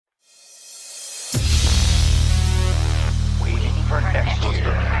Hey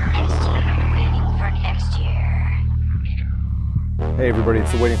everybody,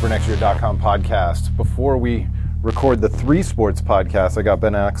 it's the waitingfornextyear.com podcast. Before we record the 3 Sports podcast, I got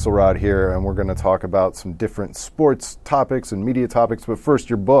Ben Axelrod here, and we're going to talk about some different sports topics and media topics. But first,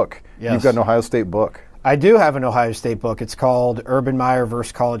 your book. Yes. You've got an Ohio State book. I do have an Ohio State book. It's called Urban Meyer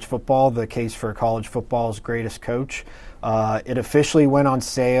vs. College Football, the case for college football's greatest coach. It officially went on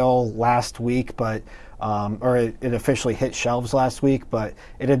sale last week, but it officially hit shelves last week, but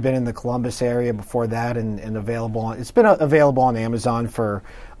it had been in the Columbus area before that and available. It's been available on Amazon for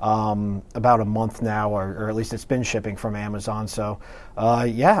about a month now, or at least it's been shipping from Amazon. So,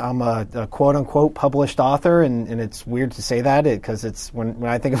 I'm a quote-unquote published author, and it's weird to say that because it's when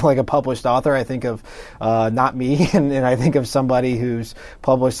I think of like a published author, I think of not me, and I think of somebody who's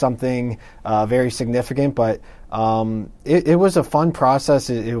published something very significant, but it was a fun process.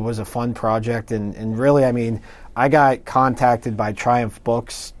 It was a fun project, and really, I mean, I got contacted by Triumph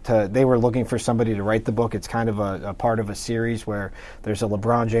Books. They were looking for somebody to write the book. It's kind of a part of a series where there's a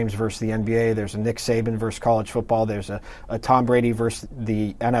LeBron James versus the NBA, there's a Nick Saban versus college football, there's a Tom Brady versus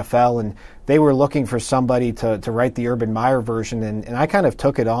the NFL, and they were looking for somebody to write the Urban Meyer version, and I kind of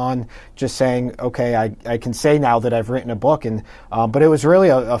took it on, just saying, okay, I can say now that I've written a book, and but it was really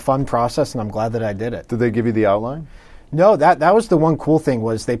a fun process, and I'm glad that I did it. Did they give you the outline? No, that was the one cool thing,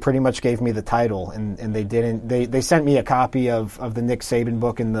 was they pretty much gave me the title, and they didn't. They sent me a copy of the Nick Saban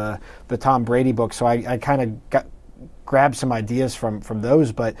book and the Tom Brady book, so I kind of grabbed some ideas from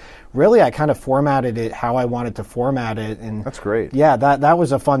those, but really I kind of formatted it how I wanted to format it, and that's great. Yeah, that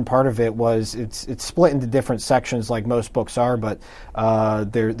was a fun part of it. Was it's split into different sections like most books are, but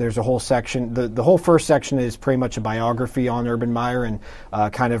there's a whole section. The whole first section is pretty much a biography on Urban Meyer and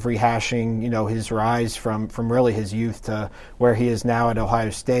kind of rehashing his rise from really his youth to where he is now at Ohio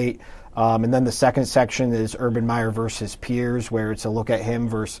State. And then the second section is Urban Meyer versus his peers, where it's a look at him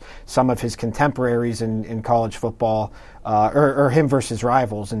versus some of his contemporaries in college football, or him versus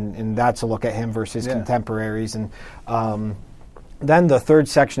rivals, and that's a look at him versus his contemporaries. And then the third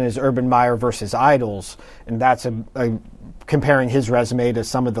section is Urban Meyer versus idols, and that's a comparing his resume to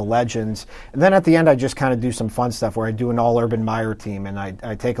some of the legends. And then at the end, I just kind of do some fun stuff where I do an all Urban Meyer team, and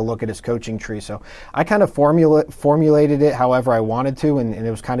I take a look at his coaching tree. So I kind of formulated it however I wanted to, and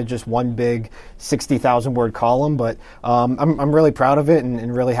it was kind of just one big 60,000 word column, but I'm really proud of it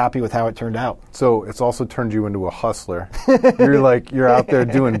and really happy with how it turned out. So it's also turned you into a hustler. You're out there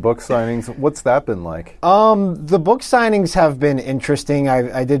doing book signings. What's that been like? The book signings have been interesting.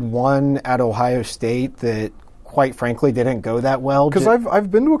 I did one at Ohio State that, quite frankly, didn't go that well. Because I've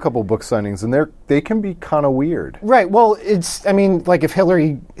been to a couple book signings, and they can be kind of weird. Right. Well, like if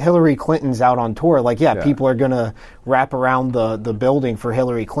Hillary Clinton's out on tour, people are going to wrap around the building for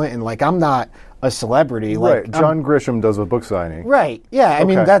Hillary Clinton. Like, I'm not a celebrity. Right. John Grisham does a book signing. Right. Yeah. I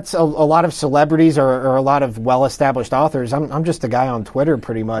mean, that's a lot of celebrities or a lot of well-established authors. I'm just a guy on Twitter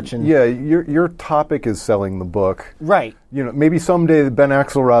pretty much. And yeah, your topic is selling the book. Right. Maybe someday Ben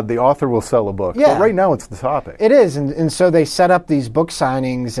Axelrod, the author, will sell a book. Yeah. But right now it's the topic. It is. And so they set up these book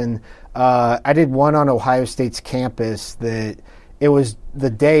signings, and I did one on Ohio State's campus that it was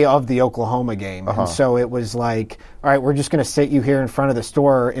the day of the Oklahoma game. And so it was like, all right, we're just going to sit you here in front of the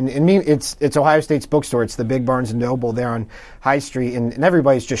store. And it's Ohio State's bookstore. It's the big Barnes & Noble there on High Street. And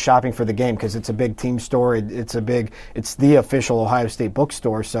everybody's just shopping for the game because it's a big team store. It's the official Ohio State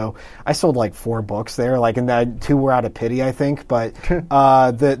bookstore. So I sold like 4 books there, and that 2 were out of pity, I think. But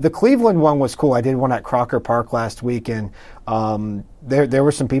the Cleveland one was cool. I did one at Crocker Park last week, and there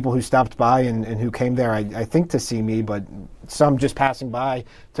were some people who stopped by and who came there, I think, to see me, but some just passing by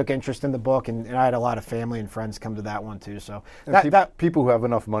took interest in the book, and I had a lot of family and friends come to that one too. So people who have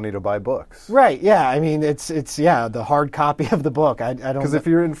enough money to buy books, right? Yeah, I mean it's the hard copy of the book. I don't, because if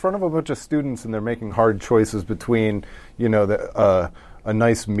you're in front of a bunch of students and they're making hard choices between a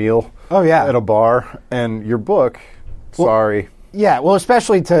nice meal at a bar and your book, sorry. Yeah, well,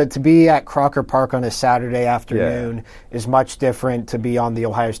 especially to be at Crocker Park on a Saturday afternoon is much different to be on the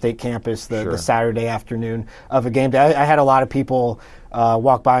Ohio State campus the Saturday afternoon of a game day. I had a lot of people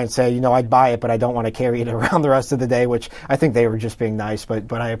walk by and say, I'd buy it, but I don't want to carry it around the rest of the day, which I think they were just being nice, but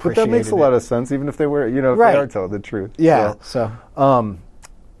I appreciate it. But that makes a lot of sense, even if they were, if they are telling the truth. Yeah,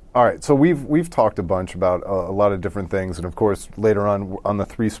 all right, so we've talked a bunch about a lot of different things, and of course later on the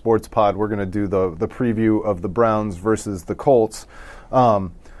 3 Sports pod we're going to do the preview of the Browns versus the Colts.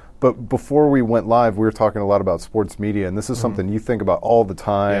 But before we went live, we were talking a lot about sports media, and this is something you think about all the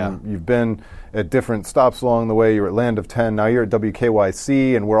time. Yeah. You've been at different stops along the way. You were at Land of 10, now you're at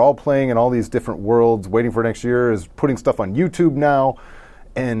WKYC, and we're all playing in all these different worlds. Waiting for Next Year is putting stuff on YouTube now,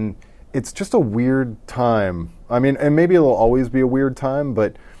 and it's just a weird time. I mean, and maybe it'll always be a weird time,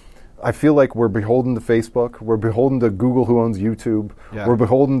 but I feel like we're beholden to Facebook. We're beholden to Google, who owns YouTube. Yeah. We're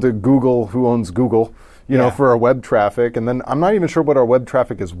beholden to Google, who owns Google, you know, for our web traffic. And then I'm not even sure what our web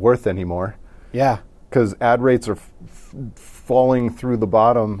traffic is worth anymore. Yeah. Because ad rates are falling through the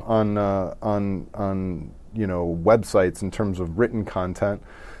bottom on you know, websites in terms of written content.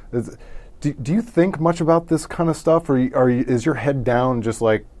 Do you think much about this kind of stuff, or is your head down just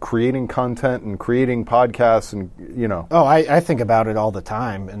like creating content and creating podcasts and, you know? Oh, I think about it all the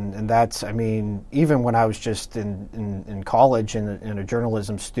time, and that's, I mean, even when I was just in college and a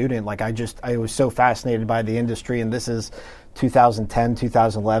journalism student, like I was so fascinated by the industry, and this is 2010,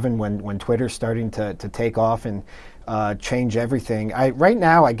 2011 when Twitter's starting to take off and change everything. Right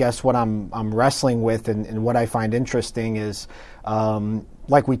now, I guess what I'm wrestling with and what I find interesting is,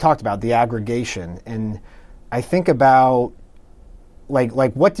 like we talked about, the aggregation. And I think about like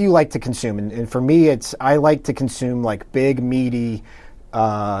what do you like to consume? And for me, I like to consume like big, meaty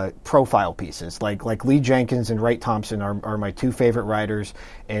profile pieces. Like Lee Jenkins and Wright Thompson are my two favorite writers.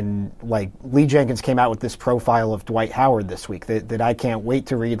 And like Lee Jenkins came out with this profile of Dwight Howard this week that I can't wait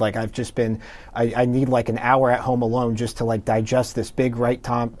to read. Like I've just been, I need like an hour at home alone just to like digest this big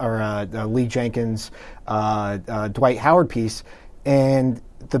Lee Jenkins Dwight Howard piece. And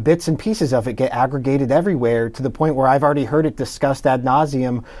the bits and pieces of it get aggregated everywhere to the point where I've already heard it discussed ad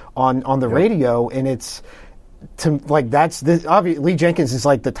nauseum on the radio, and it's obviously Lee Jenkins is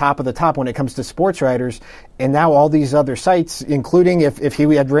like the top of the top when it comes to sports writers, and now all these other sites, including if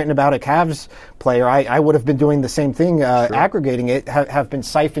he had written about a Cavs player, I would have been doing the same thing, aggregating it, have been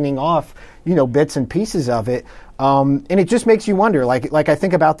siphoning off, you know, bits and pieces of it. And it just makes you wonder, like I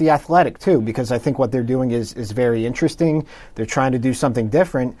think about The Athletic too, because I think what they're doing is very interesting. They're trying to do something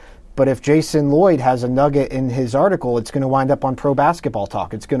different. But if Jason Lloyd has a nugget in his article, it's going to wind up on Pro Basketball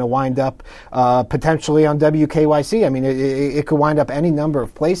Talk. It's going to wind up potentially on WKYC. I mean, it could wind up any number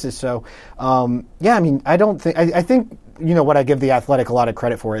of places. So, yeah, I mean, I think, you know, what I give The Athletic a lot of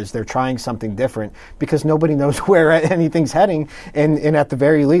credit for is they're trying something different because nobody knows where anything's heading. And at the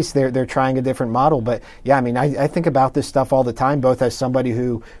very least, they're trying a different model. But, yeah, I mean, I think about this stuff all the time, both as somebody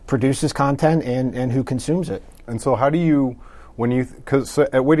who produces content and who consumes it. And so how do you... because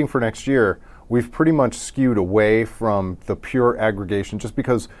at Waiting for Next Year, we've pretty much skewed away from the pure aggregation just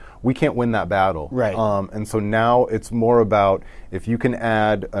because we can't win that battle. Right. And so now it's more about if you can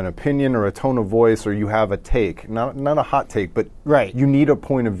add an opinion or a tone of voice, or you have a take, not a hot take, but you need a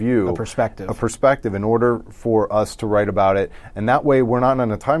point of view. A perspective in order for us to write about it. And that way we're not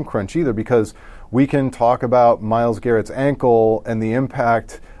on a time crunch either, because we can talk about Myles Garrett's ankle and the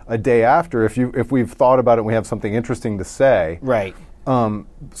impact a day after if we've thought about it and we have something interesting to say. Right.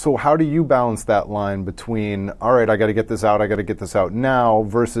 So how do you balance that line between, all right, I got to get this out now,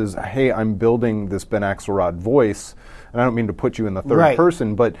 versus, hey, I'm building this Ben Axelrod voice, and I don't mean to put you in the third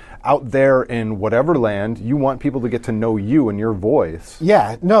person, but out there in whatever land, you want people to get to know you and your voice.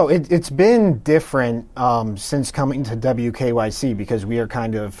 Yeah, no, it's been different since coming to WKYC, because we are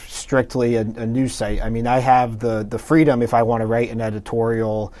kind of strictly a news site. I mean, I have the freedom, if I want to write an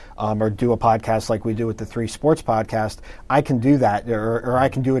editorial or do a podcast like we do with the 3 Sports podcast, I can do that, or I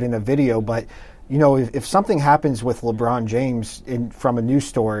can do it in a video. But, you know, if something happens with LeBron James from a news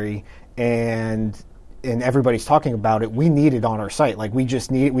story and everybody's talking about it, we need it on our site. Like, we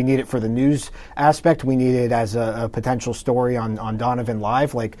need it for the news aspect. We need it as a potential story on Donovan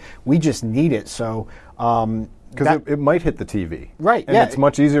Live. Like, we just need it. So, because it might hit the TV. Right, and it's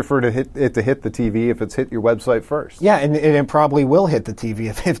much easier for it to hit the TV if it's hit your website first. Yeah, and it probably will hit the TV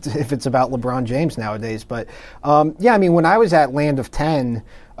if it's about LeBron James nowadays. But, yeah, I mean, when I was at Land of 10,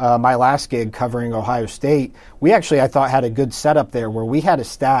 my last gig covering Ohio State, we actually, I thought, had a good setup there where we had a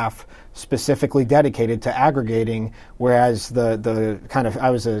staff specifically dedicated to aggregating, whereas the kind of, I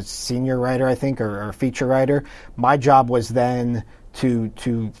was a senior writer, I think, or a feature writer. My job was then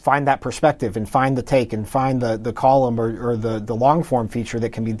to find that perspective and find the take and find the column or the long form feature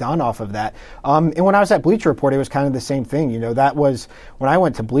that can be done off of that. And when I was at Bleacher Report, it was kind of the same thing. You know, that was when I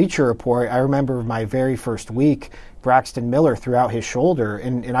went to Bleacher Report. I remember my very first week, Braxton Miller threw out his shoulder,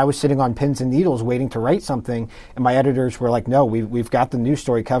 and I was sitting on pins and needles waiting to write something, and my editors were like, no, we've got the news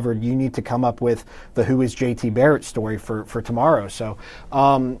story covered. You need to come up with the Who is JT Barrett story for tomorrow. So,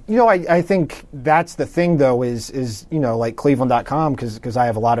 you know, I think that's the thing, though, is you know, like Cleveland.com, because I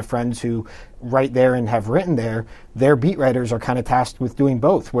have a lot of friends who write there and have written there. Their beat writers are kind of tasked with doing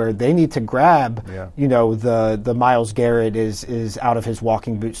both, where they need to grab, you know, the Myles Garrett is out of his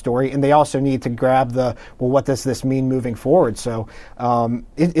walking boot story, and they also need to grab what does this mean moving forward? So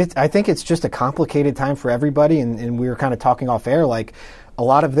I think it's just a complicated time for everybody, and we were kind of talking off air, like, a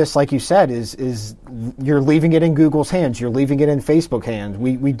lot of this, like you said, is you're leaving it in Google's hands. You're leaving it in Facebook hands.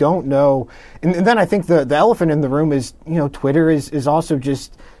 We don't know. And then I think the elephant in the room is, Twitter is also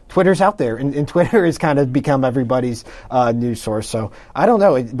just, Twitter's out there, and Twitter has kind of become everybody's news source. So I don't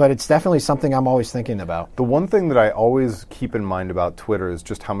know, but it's definitely something I'm always thinking about. The one thing that I always keep in mind about Twitter is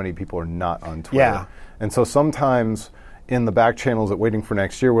just how many people are not on Twitter. Yeah. And so sometimes in the back channels at Waiting for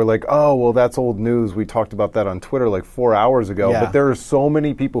Next Year, we're like, oh, well, that's old news. We talked about that on Twitter like 4 hours ago. Yeah. But there are so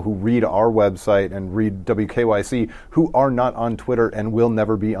many people who read our website and read WKYC who are not on Twitter and will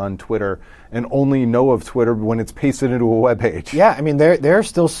never be on Twitter and only know of Twitter when it's pasted into a webpage. Yeah, I mean, there are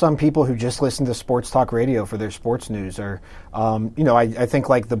still some people who just listen to sports talk radio for their sports news. Or, I think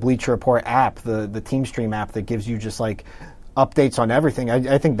like the Bleacher Report app, the Team Stream app that gives you just like updates on everything.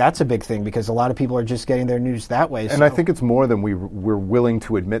 I think that's a big thing because a lot of people are just getting their news that way. And I think it's more than we're willing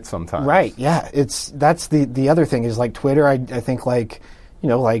to admit sometimes. Right, yeah. That's the other thing is like Twitter, I think like,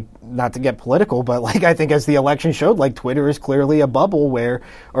 like not to get political, but like I think as the election showed, like Twitter is clearly a bubble where,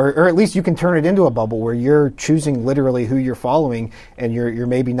 or at least you can turn it into a bubble where you're choosing literally who you're following and you're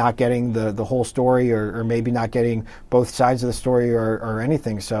maybe not getting the whole story or maybe not getting both sides of the story or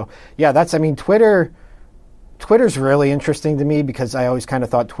anything. So yeah, Twitter's really interesting to me because I always kind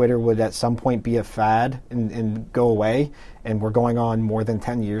of thought Twitter would at some point be a fad and go away, and we're going on more than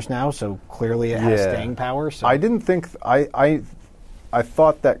 10 years now, so clearly it has staying power. So. I didn't think I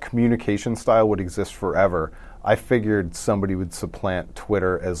thought that communication style would exist forever. I figured somebody would supplant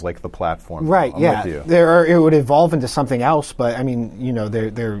Twitter as like the platform. Right, I'm yeah. with you. It would evolve into something else, but I mean,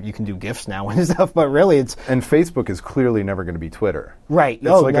 you can do GIFs now and stuff, but really it's... And Facebook is clearly never going to be Twitter. Right. It's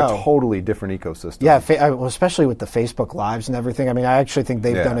a totally different ecosystem. Yeah, well, especially with the Facebook Lives and everything. I mean, I actually think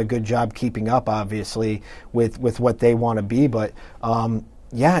they've done a good job keeping up, obviously, with what they want to be, but...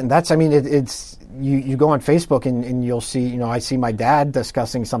 yeah, and that's, I mean, it's you go on Facebook and you'll see, I see my dad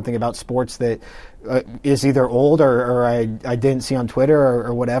discussing something about sports that is either old or I didn't see on Twitter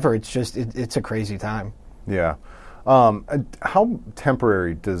or whatever. It's just, it's a crazy time. Yeah. How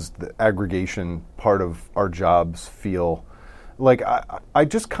temporary does the aggregation part of our jobs feel? Like, I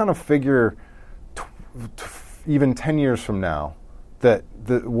just kind of figure even 10 years from now that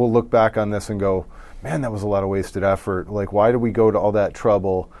we'll look back on this and go, man, that was a lot of wasted effort. Like, why did we go to all that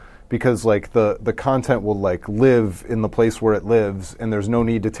trouble? Because like the content will like live in the place where it lives, and there's no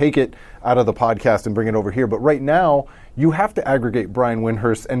need to take it out of the podcast and bring it over here. But right now, you have to aggregate Brian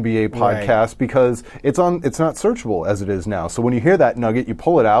Windhurst's NBA podcast because it's not searchable as it is now. So when you hear that nugget, you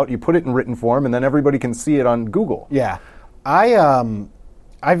pull it out, you put it in written form, and then everybody can see it on Google. Yeah,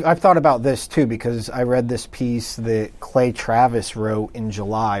 I've thought about this too because I read this piece that Clay Travis wrote in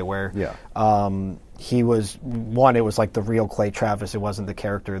July where he was it was like the real Clay Travis. It wasn't the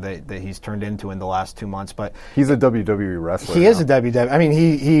character that he's turned into in the last 2 months. But he's a WWE wrestler. He is a WWE. I mean,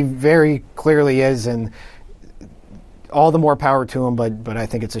 he very clearly is, and all the more power to him. But I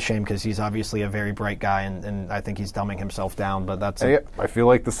think it's a shame because he's obviously a very bright guy, and I think he's dumbing himself down. But that's I feel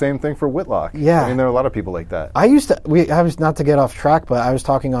like the same thing for Whitlock. Yeah, I mean, there are a lot of people like that. I was not to get off track, but I was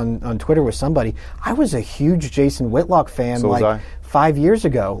talking on Twitter with somebody. I was a huge Jason Whitlock fan. So was I. 5 years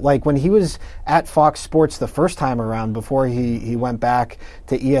ago, like when he was at Fox Sports the first time around before he went back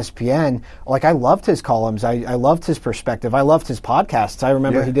to ESPN, like I loved his columns. I loved his perspective. I loved his podcasts. I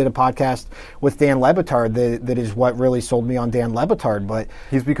remember he did a podcast with Dan Le Batard that is what really sold me on Dan Le Batard. But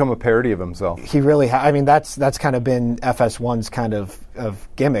he's become a parody of himself. He really I mean, that's kind of been FS1's kind of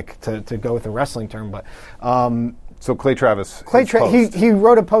gimmick to go with a wrestling term. But so Clay Travis, he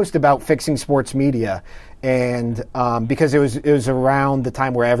wrote a post about fixing sports media. And because it was around the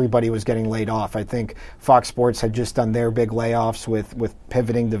time where everybody was getting laid off. I think Fox Sports had just done their big layoffs with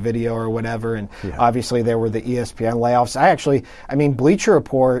pivoting to video or whatever, and obviously there were the ESPN layoffs. I mean, Bleacher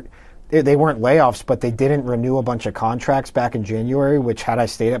Report, they weren't layoffs, but they didn't renew a bunch of contracts back in January, which had I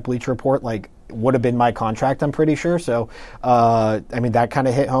stayed at Bleacher Report, like would have been my contract, I'm pretty sure. So, I mean, that kind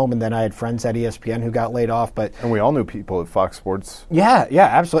of hit home. And then I had friends at ESPN who got laid off. And we all knew people at Fox Sports. Yeah,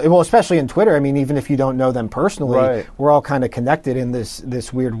 absolutely. Well, especially in Twitter. I mean, even if you don't know them personally, we're all kind of connected in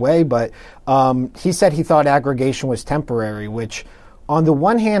this weird way. But he said he thought aggregation was temporary, which on the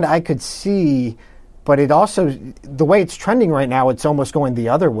one hand I could see. But it also, the way it's trending right now, it's almost going the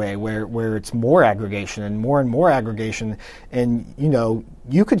other way, where it's more aggregation and more aggregation. And,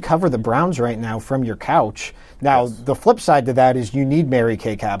 you could cover the Browns right now from your couch. Now, the flip side to that is you need Mary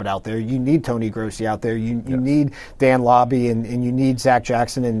Kay Cabot out there. You need Tony Grossi out there. You need Dan Lobby and you need Zach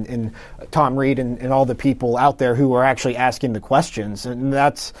Jackson and Tom Reed and all the people out there who are actually asking the questions. And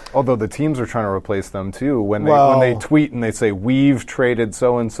that's... Although the teams are trying to replace them, too. When they tweet and they say, we've traded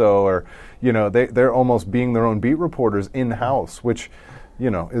so-and-so, or... they're almost being their own beat reporters in-house, which,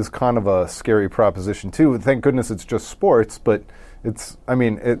 is kind of a scary proposition too. Thank goodness it's just sports, but it's, I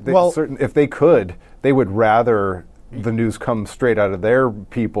mean, if they could, they would rather the news come straight out of their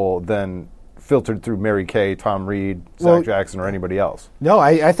people than filtered through Mary Kay, Tom Reed, Zach Jackson, or anybody else. No,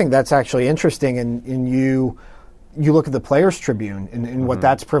 I think that's actually interesting, and you look at the Players Tribune and what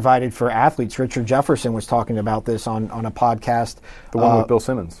that's provided for athletes. Richard Jefferson was talking about this on a podcast. The one with Bill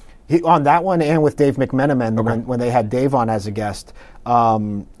Simmons. On that one, and with Dave McMenamin, when they had Dave on as a guest,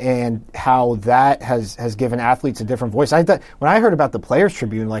 and how that has given athletes a different voice. I thought, when I heard about the Players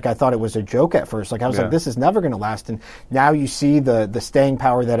Tribune, I thought it was a joke at first. I was like, this is never going to last. And now you see the staying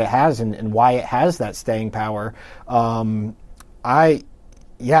power that it has and why it has that staying power.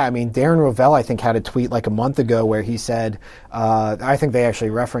 Darren Rovell, I think, had a tweet a month ago where he said, I think they actually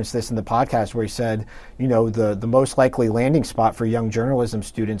referenced this in the podcast, where he said, the most likely landing spot for young journalism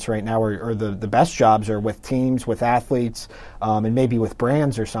students right now, or the best jobs, are with teams, with athletes, and maybe with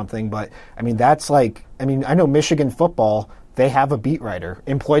brands or something. But, I know Michigan football, they have a beat writer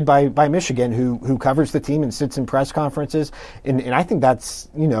employed by Michigan who covers the team and sits in press conferences. And I think that's,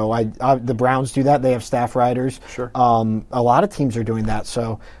 the Browns do that. They have staff writers. Sure. A lot of teams are doing that.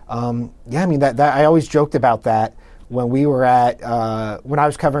 So, that I always joked about that when we were when I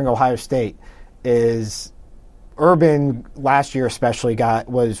was covering Ohio State, is Urban last year especially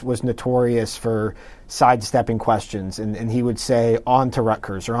was notorious for sidestepping questions, and he would say, on to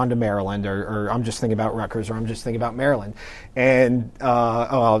Rutgers, or on to Maryland, or I'm just thinking about Rutgers, or I'm just thinking about Maryland. And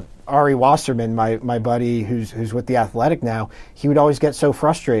Ari Wasserman, my buddy who's with The Athletic now, he would always get so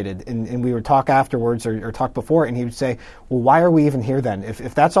frustrated, and we would talk afterwards or talk before, and he would say, well, why are we even here then?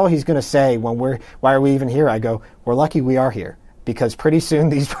 If that's all he's going to say why are we even here? I go, we're lucky we are here. Because pretty soon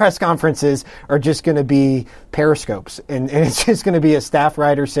these press conferences are just going to be periscopes, and it's just going to be a staff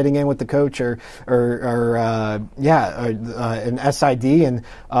writer sitting in with the coach or an SID, and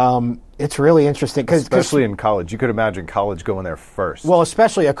it's really interesting. Especially in college. You could imagine college going there first. Well,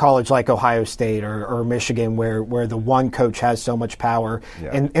 especially a college like Ohio State or Michigan, where the one coach has so much power,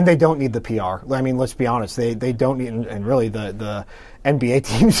 and they don't need the PR. I mean, let's be honest, they don't need, and really the NBA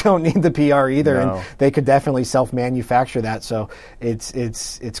teams don't need the PR either, and they could definitely self-manufacture that. So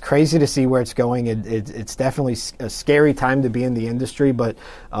it's crazy to see where it's going. It's definitely a scary time to be in the industry, but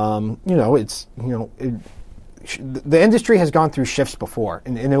the industry has gone through shifts before,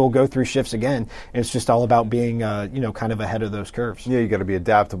 and it will go through shifts again. And it's just all about being kind of ahead of those curves. Yeah, you got to be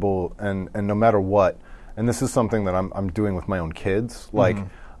adaptable, and no matter what. And this is something that I'm doing with my own kids. I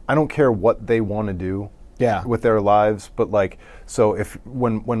don't care what they want to do. Yeah. With their lives, but so if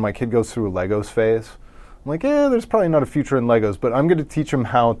when my kid goes through a Legos phase, I'm like, there's probably not a future in Legos, but I'm going to teach him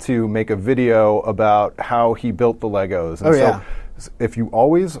how to make a video about how he built the Legos. And if you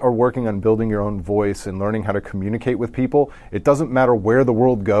always are working on building your own voice and learning how to communicate with people, it doesn't matter where the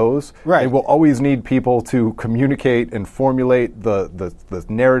world goes. Right. It will always need people to communicate and formulate the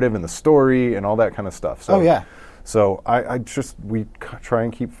narrative and the story and all that kind of stuff. So, So we try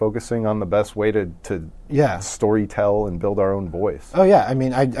and keep focusing on the best way to story tell and build our own voice. Oh, yeah. I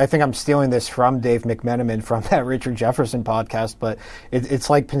mean, I think I'm stealing this from Dave McMenamin from that Richard Jefferson podcast, but it's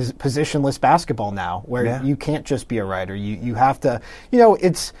like positionless basketball now, where you can't just be a writer. You have to,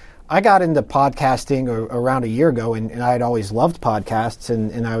 I got into podcasting around a year ago, and I had always loved podcasts,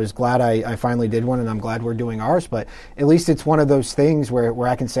 and I was glad I finally did one, and I'm glad we're doing ours. But at least it's one of those things where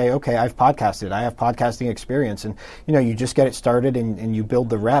I can say, okay, I've podcasted. I have podcasting experience. And, you just get it started, and you build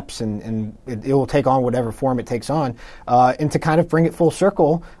the reps, and it will take on whatever form it takes on. And to kind of bring it full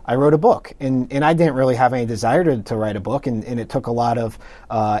circle, I wrote a book. And I didn't really have any desire to write a book, and it took a lot of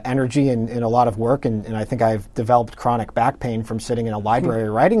energy and a lot of work. And I think I've developed chronic back pain from sitting in a library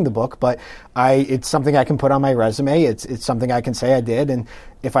writing the book. But it's something I can put on my resume. It's something I can say I did, and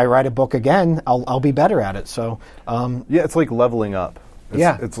if I write a book again, I'll be better at it. So it's like leveling up.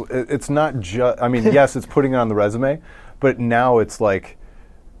 It's not just. I mean, yes, it's putting it on the resume, but now it's like,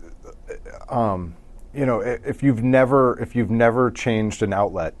 if you've never changed an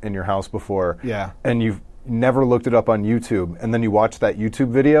outlet in your house before, and you've never looked it up on YouTube, and then you watch that YouTube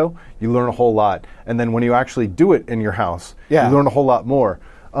video, you learn a whole lot, and then when you actually do it in your house, you learn a whole lot more.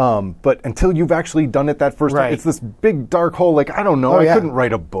 But until you've actually done it that first time, it's this big dark hole. I don't know. I couldn't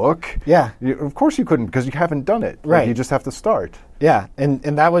write a book. Yeah. Of course you couldn't, because you haven't done it. Right. You just have to start. Yeah. And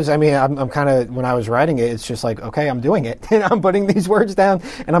that was, I'm kind of, when I was writing it, it's just like, okay, I'm doing it. And I'm putting these words down,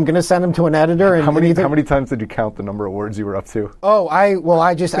 and I'm going to send them to an editor. And how many times did you count the number of words you were up to? Oh, I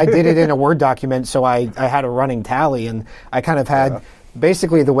did it in a Word document, so I had a running tally, and I kind of had,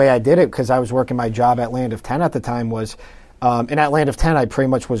 basically the way I did it, because I was working my job at Land of 10 at the time, was And at Land of 10, I pretty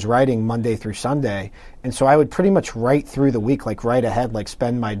much was writing Monday through Sunday. And so I would pretty much write through the week, like write ahead, like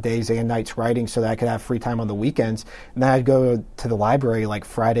spend my days and nights writing so that I could have free time on the weekends. And then I'd go to the library like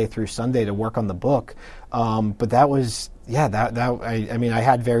Friday through Sunday to work on the book. But that was, I mean, I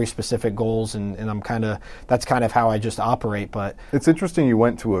had very specific goals, and that's kind of how I just operate. But it's interesting you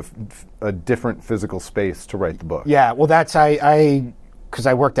went to a different physical space to write the book. Yeah, well, that's, because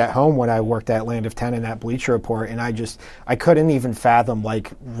I worked at home when I worked at Land of 10 and at Bleacher Report, and I couldn't even fathom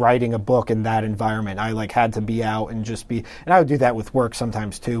like writing a book in that environment. I like had to be out and and I would do that with work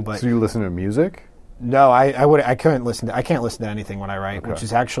sometimes too. But so you listen to music? No, I can't listen to anything when I write, okay. Which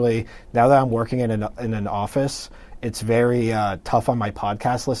is actually, now that I'm working in an office, it's very tough on my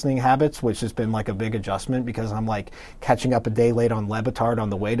podcast listening habits, which has been like a big adjustment because I'm like catching up a day late on Le Batard on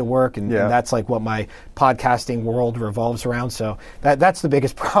the way to work, and that's like what my podcasting world revolves around. So that's the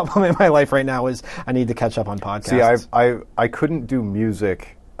biggest problem in my life right now is I need to catch up on podcasts. See, I couldn't do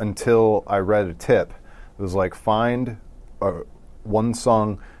music until I read a tip. It was like find one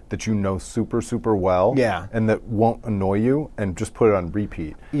song that you know super, super well, and that won't annoy you, and just put it on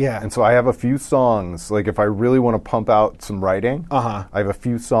repeat. Yeah. And so I have a few songs, like if I really want to pump out some writing, I have a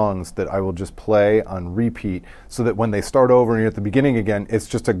few songs that I will just play on repeat so that when they start over and you're at the beginning again, it's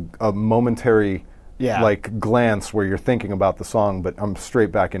just a momentary like glance where you're thinking about the song, but I'm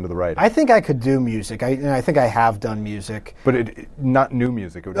straight back into the writing. I think I could do music. I think I have done music. But not new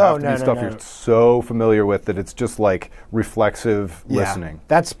music. It would have to be stuff you're so familiar with that it's just like reflexive listening.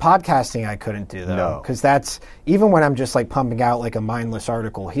 That's podcasting I couldn't do though. No. Because that's, even when I'm just like pumping out like a mindless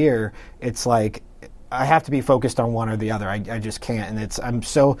article here, it's like I have to be focused on one or the other. I just can't. And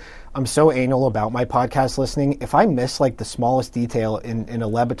I'm so anal about my podcast listening. If I miss like the smallest detail in a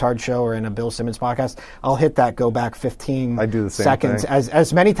Le Batard show or in a Bill Simmons podcast, I'll hit that go back 15 I do the same seconds thing.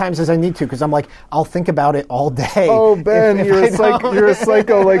 as many times as I need to, because I'm like, I'll think about it all day. Oh, Ben, you're a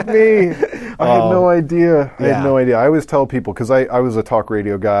psycho like me. I had no idea. I had no idea. I always tell people, because I was a talk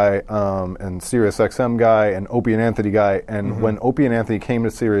radio guy and Sirius XM guy and Opie and Anthony guy, and when Opie and Anthony came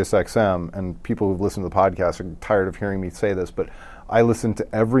to Sirius XM, and people who've listened to the podcast are tired of hearing me say this, but I listened to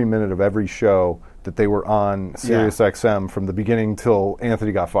every minute of every show that they were on Sirius XM from the beginning till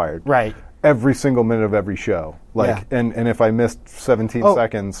Anthony got fired. Right. Every single minute of every show. And if I missed 17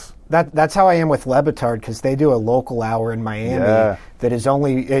 seconds... That's how I am with Le Batard, because they do a local hour in Miami that is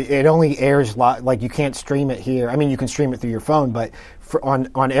only... It only airs... Like, you can't stream it here. I mean, you can stream it through your phone, but on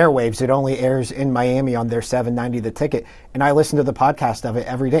airwaves, it only airs in Miami on their $7.90 the ticket. And I listen to the podcast of it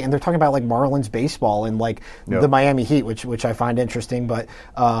every day, and they're talking about like Marlins baseball and like the Miami Heat, which I find interesting. But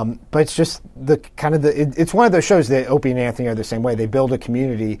it's just it's one of those shows that Opie and Anthony are the same way. They build a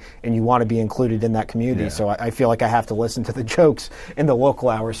community, and you want to be included in that community. So I feel like I have to listen to the jokes in the local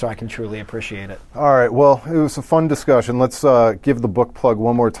hours so I can truly appreciate it. All right. Well, it was a fun discussion. Let's give the book plug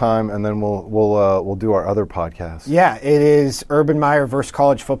one more time, and then we'll do our other podcast. Yeah, it is Urban Meyer versus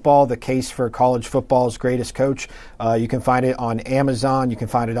College Football: The Case for College Football's Greatest Coach. You can find it on Amazon. You can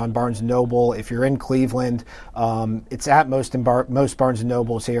find it on Barnes & Noble. If you're in Cleveland, it's at most Barnes &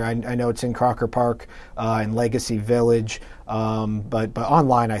 Nobles here. I know it's in Crocker Park and Legacy Village. But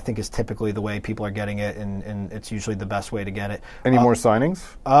online, I think, is typically the way people are getting it, and it's usually the best way to get it. Any more signings?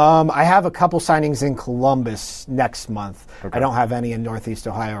 I have a couple signings in Columbus next month. Okay. I don't have any in Northeast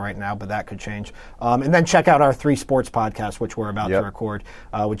Ohio right now, but that could change. And then check out our 3 Sports podcast, which we're about to record,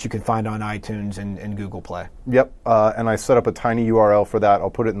 which you can find on iTunes and Google Play. Yep, and I set up a tiny URL for that. I'll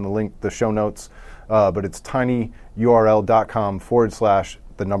put it in the show notes, but it's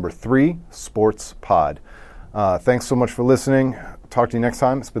tinyurl.com/3 Sports Pod. Thanks so much for listening. Talk to you next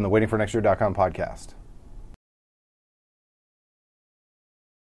time. It's been the waitingfornextyear.com podcast.